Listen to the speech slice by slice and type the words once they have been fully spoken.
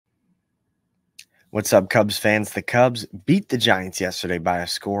What's up, Cubs fans? The Cubs beat the Giants yesterday by a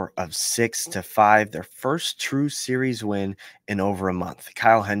score of 6-5, their first true series win in over a month.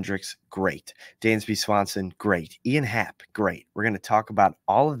 Kyle Hendricks, great. Dansby Swanson, great. Ian Happ, great. We're going to talk about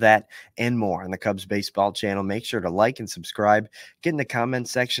all of that and more on the Cubs baseball channel. Make sure to like and subscribe. Get in the comment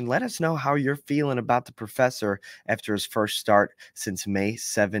section. Let us know how you're feeling about the professor after his first start since May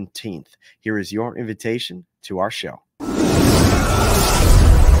 17th. Here is your invitation to our show.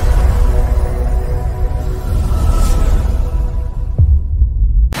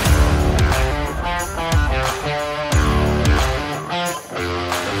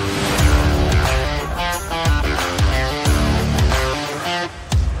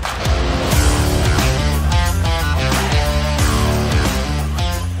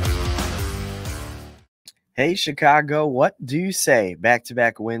 Hey, Chicago, what do you say?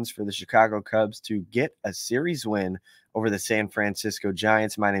 Back-to-back wins for the Chicago Cubs to get a series win over the San Francisco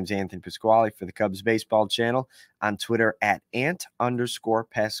Giants. My name's Anthony Pasquale for the Cubs baseball channel on Twitter at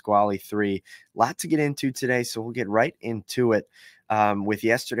 @Ant_Pasquale3. Lot to get into today, so we'll get right into it. With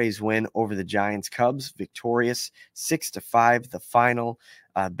yesterday's win over the Giants, Cubs victorious 6-5, the final.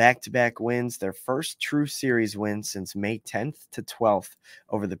 Back-to-back wins, their first true series win since May 10th to 12th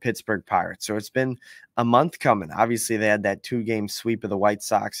over the Pittsburgh Pirates. So it's been a month coming. Obviously, they had that 2-game sweep of the White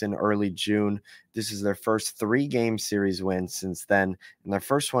Sox in early June. This is their first 3-game series win since then, and their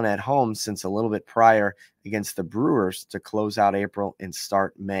first one at home since a little bit prior against the Brewers to close out April and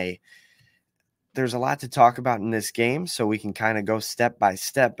start May. There's a lot to talk about in this game, so we can kind of go step by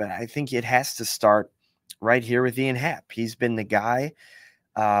step, but I think it has to start right here with Ian Happ. He's been the guy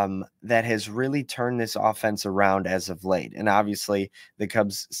that has really turned this offense around as of late. And obviously the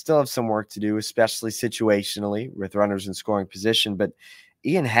Cubs still have some work to do, especially situationally with runners in scoring position. But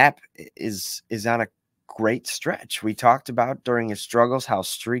Ian Happ is on a great stretch. We talked about during his struggles how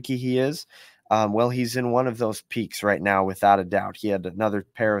streaky he is. Well, he's in one of those peaks right now, without a doubt. He had another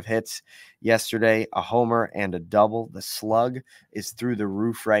pair of hits yesterday, a homer and a double. The slug is through the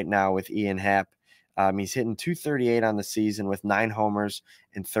roof right now with Ian Happ. He's hitting .238 on the season with 9 homers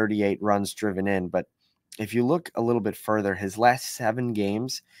and 38 runs driven in. But if you look a little bit further, his last 7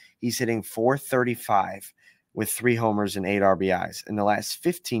 games, he's hitting .435 with 3 homers and 8 RBIs. In the last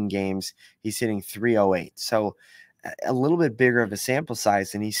 15 games, he's hitting .308. So a little bit bigger of a sample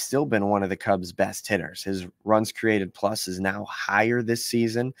size, and he's still been one of the Cubs' best hitters. His runs created plus is now higher this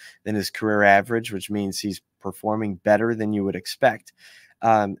season than his career average, which means he's performing better than you would expect.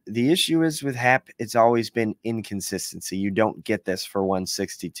 The issue is with Happ, it's always been inconsistency. You don't get this for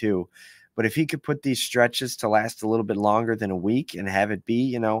 162. But if he could put these stretches to last a little bit longer than a week and have it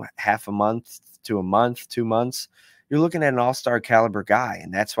be, half a month to a month, 2 months, you're looking at an all-star caliber guy.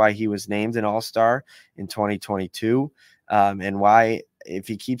 And that's why he was named an all-star in 2022. And why, if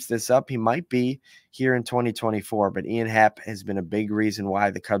he keeps this up, he might be here in 2024. But Ian Happ has been a big reason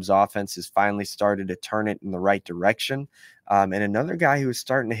why the Cubs offense has finally started to turn it in the right direction. And another guy who is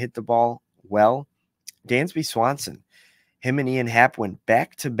starting to hit the ball well, Dansby Swanson. Him and Ian Happ went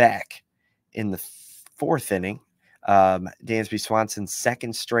back-to-back in the 4th inning. Dansby Swanson's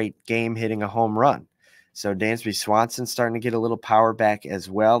 2nd straight game hitting a home run. So Dansby Swanson starting to get a little power back as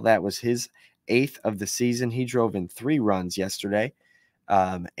well. That was his 8th of the season. He drove in 3 runs yesterday.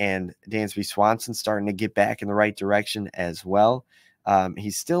 And Dansby Swanson starting to get back in the right direction as well.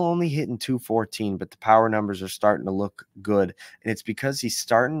 He's still only hitting .214, but the power numbers are starting to look good. And it's because he's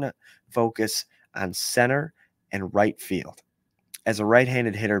starting to focus on center and right field. As a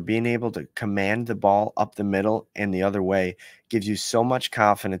right-handed hitter, being able to command the ball up the middle and the other way gives you so much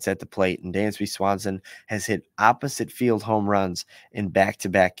confidence at the plate. And Dansby Swanson has hit opposite field home runs in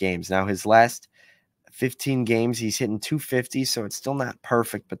back-to-back games. Now, his last 15 games, he's hitting .250, so it's still not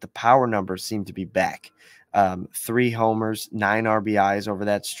perfect, but the power numbers seem to be back. 3 homers, 9 RBIs over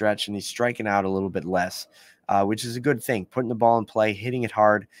that stretch, and he's striking out a little bit less, which is a good thing. Putting the ball in play, hitting it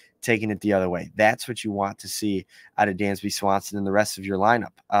hard, taking it the other way. That's what you want to see out of Dansby Swanson and the rest of your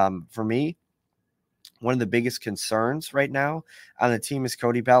lineup. For me, one of the biggest concerns right now on the team is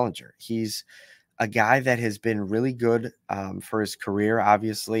Cody Bellinger. He's a guy that has been really good for his career,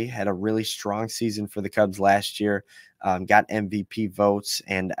 obviously. Had a really strong season for the Cubs last year, got MVP votes.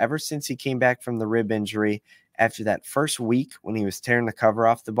 And ever since he came back from the rib injury, after that first week when he was tearing the cover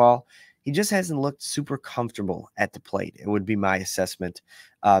off the ball, he just hasn't looked super comfortable at the plate. It would be my assessment.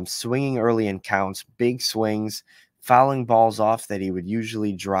 Swinging early in counts, big swings, fouling balls off that he would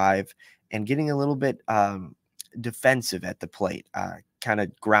usually drive, and getting a little bit defensive at the plate. kind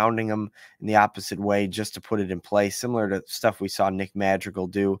of grounding them in the opposite way just to put it in play, similar to stuff we saw Nick Madrigal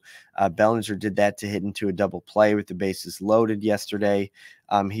do. Bellinger did that to hit into a double play with the bases loaded yesterday.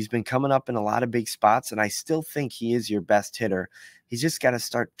 He's been coming up in a lot of big spots, and I still think he is your best hitter. He's just got to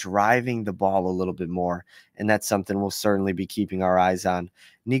start driving the ball a little bit more, and that's something we'll certainly be keeping our eyes on.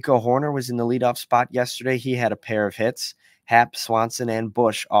 Nico Horner was in the leadoff spot yesterday. He had a pair of hits. Happ, Swanson, and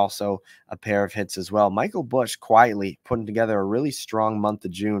Bush also a pair of hits as well. Michael Bush quietly putting together a really strong month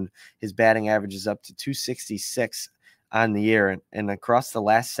of June. His batting average is up to 266 on the year, and across the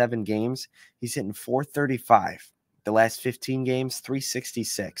last 7 games, he's hitting 435. The last 15 games,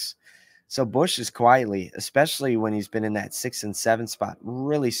 366. So Bush is quietly, especially when he's been in that 6 and 7 spot,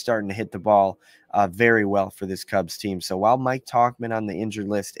 really starting to hit the ball very well for this Cubs team. So while Mike Tauchman on the injured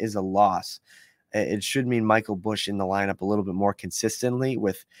list is a loss, it should mean Michael Bush in the lineup a little bit more consistently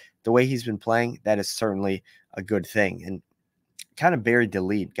with the way he's been playing. That is certainly a good thing. And kind of buried the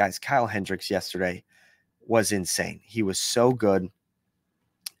lead. Guys, Kyle Hendricks yesterday was insane. He was so good.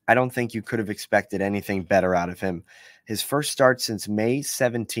 I don't think you could have expected anything better out of him. His first start since May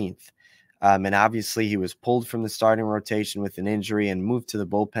 17th. And obviously he was pulled from the starting rotation with an injury and moved to the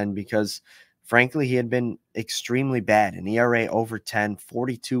bullpen because, frankly, he had been extremely bad. An ERA over 10,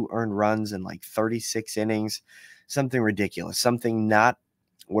 42 earned runs in like 36 innings. Something ridiculous. Something not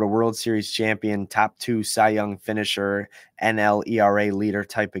what a World Series champion, top 2 Cy Young finisher, NL ERA leader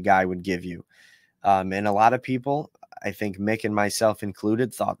type of guy would give you. And a lot of people, I think Mick and myself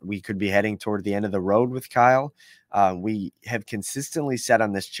included, thought we could be heading toward the end of the road with Kyle. We have consistently said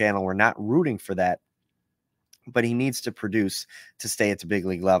on this channel we're not rooting for that, but he needs to produce to stay at the big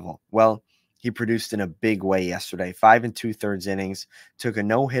league level. Well, he produced in a big way yesterday. 5 2/3 innings, took a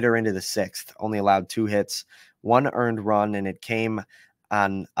no-hitter into the 6th, only allowed 2 hits, 1 earned run, and it came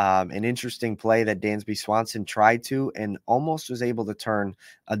on an interesting play that Dansby Swanson tried to and almost was able to turn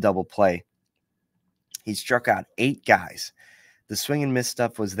a double play. He struck out 8 guys. The swing and miss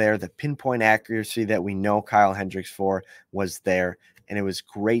stuff was there. The pinpoint accuracy that we know Kyle Hendricks for was there. And it was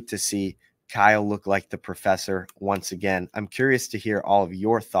great to see Kyle look like the professor once again. I'm curious to hear all of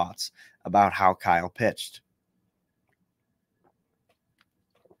your thoughts about how Kyle pitched.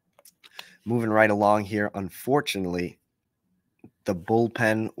 Moving right along here, unfortunately, the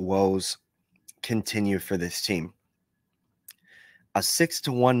bullpen woes continue for this team. A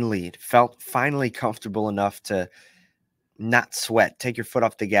 6-1 lead, felt finally comfortable enough to not sweat, take your foot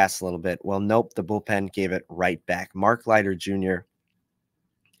off the gas a little bit. Well, nope, the bullpen gave it right back. Leiter Jr.,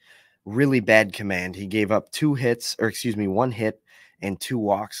 really bad command. He gave up 1 hit and 2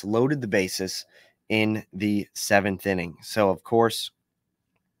 walks, loaded the bases in the 7th inning. So, of course,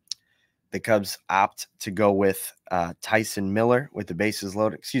 the Cubs opt to go with Tyson Miller with the bases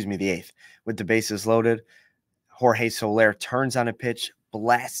loaded. The 8th with the bases loaded. Jorge Soler turns on a pitch,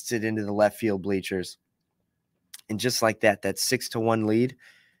 blasts it into the left field bleachers. And just like that, that 6-1 lead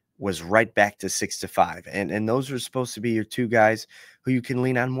was right back to 6-5. And those were supposed to be your 2 guys who you can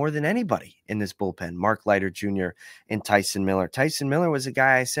lean on more than anybody in this bullpen, Leiter Jr. and Tyson Miller. Tyson Miller was a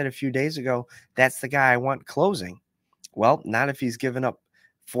guy I said a few days ago, that's the guy I want closing. Well, not if he's given up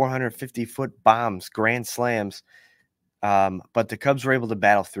 450-foot bombs, grand slams. But the Cubs were able to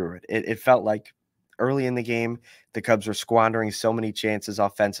battle through it. It felt like early in the game, the Cubs were squandering so many chances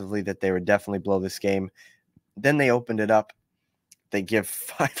offensively that they would definitely blow this game. Then they opened it up. They give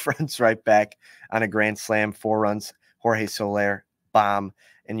 5 runs right back on a grand slam, 4 runs, Jorge Soler, bomb.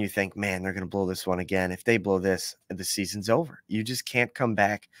 And you think, man, they're going to blow this one again. If they blow this, the season's over. You just can't come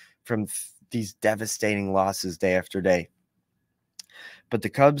back from these devastating losses day after day. But the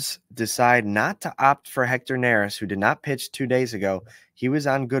Cubs decide not to opt for Hector Neris, who did not pitch 2 days ago. He was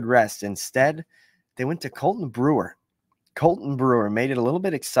on good rest. Instead, they went to Colton Brewer. Colton Brewer made it a little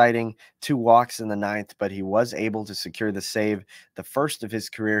bit exciting, 2 walks in the 9th, but he was able to secure the save, the first of his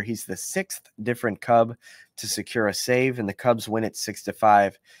career. He's the 6th different Cub to secure a save, and the Cubs win it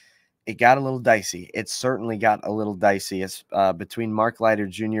 6-5. It got a little dicey. It certainly got a little dicey between Leiter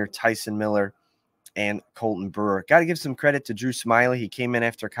Jr., Tyson Miller, and Colton Brewer. Got to give some credit to Drew Smyly. He came in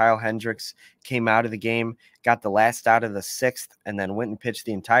after Kyle Hendricks came out of the game, got the last out of the 6th, and then went and pitched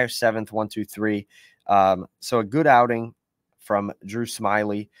the entire 7th, 1, 2, 3. So a good outing from Drew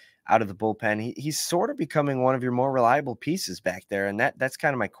Smyly out of the bullpen. He's sort of becoming one of your more reliable pieces back there. And that's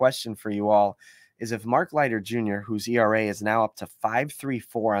kind of my question for you all is if Leiter Jr., whose ERA is now up to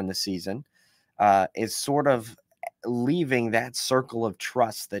 5.34 on the season, is sort of leaving that circle of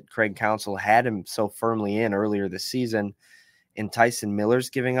trust that Craig Counsell had him so firmly in earlier this season. And Tyson Miller's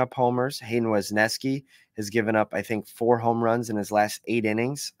giving up homers. Hayden Wesneski has given up, I think, 4 home runs in his last 8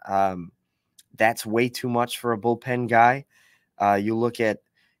 innings. That's way too much for a bullpen guy. You look at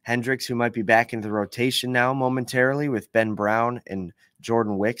Hendricks, who might be back into the rotation now momentarily with Ben Brown and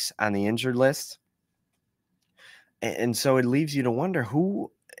Jordan Wicks on the injured list. And so it leaves you to wonder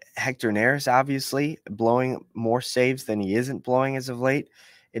who Hector Neris, obviously blowing more saves than he isn't blowing as of late.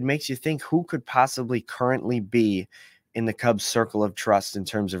 It makes you think who could possibly currently be in the Cubs' circle of trust in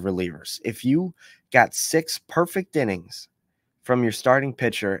terms of relievers. If you got 6 perfect innings from your starting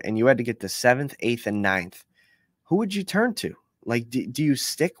pitcher and you had to get the 7th, 8th, and 9th, who would you turn to? Like, do you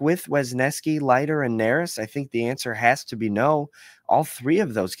stick with Wesneski, Leiter, and Neris? I think the answer has to be no. All 3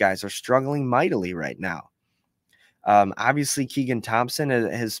 of those guys are struggling mightily right now. Obviously, Keegan Thompson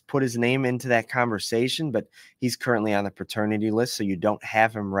has put his name into that conversation, but he's currently on the paternity list, so you don't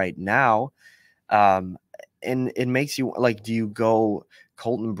have him right now. And it makes you like, do you go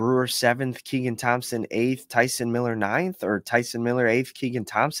Colton Brewer 7th, Keegan Thompson 8th, Tyson Miller 9th, or Tyson Miller 8th, Keegan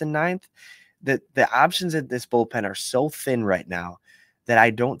Thompson 9th? The options at this bullpen are so thin right now that I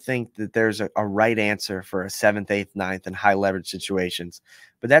don't think that there's a right answer for a 7th, 8th, 9th, and high leverage situations.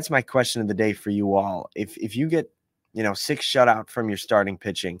 But that's my question of the day for you all. If you get 6 shutout from your starting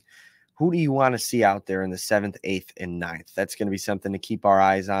pitching, who do you want to see out there in the 7th, 8th, and 9th? That's going to be something to keep our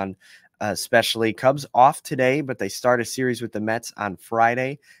eyes on, especially Cubs off today, but they start a series with the Mets on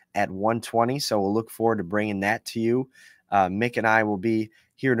Friday at 1:20. So we'll look forward to bringing that to you. Mick and I will be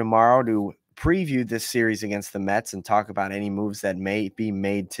here tomorrow to preview this series against the Mets and talk about any moves that may be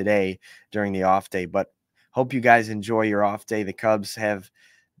made today during the off day. But hope you guys enjoy your off day. The Cubs have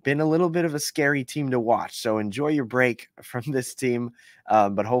been a little bit of a scary team to watch, so enjoy your break from this team.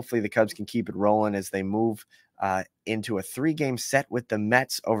 But hopefully the Cubs can keep it rolling as they move into a 3-game set with the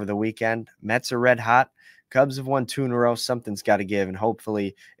Mets over the weekend. Mets are red hot. Cubs have won 2 in a row. Something's got to give, and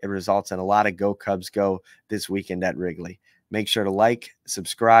hopefully it results in a lot of Go Cubs Go this weekend at Wrigley. Make sure to like,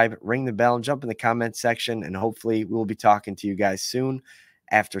 subscribe, ring the bell, and jump in the comment section, and hopefully we'll be talking to you guys soon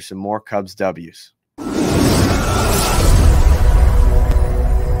after some more Cubs W's.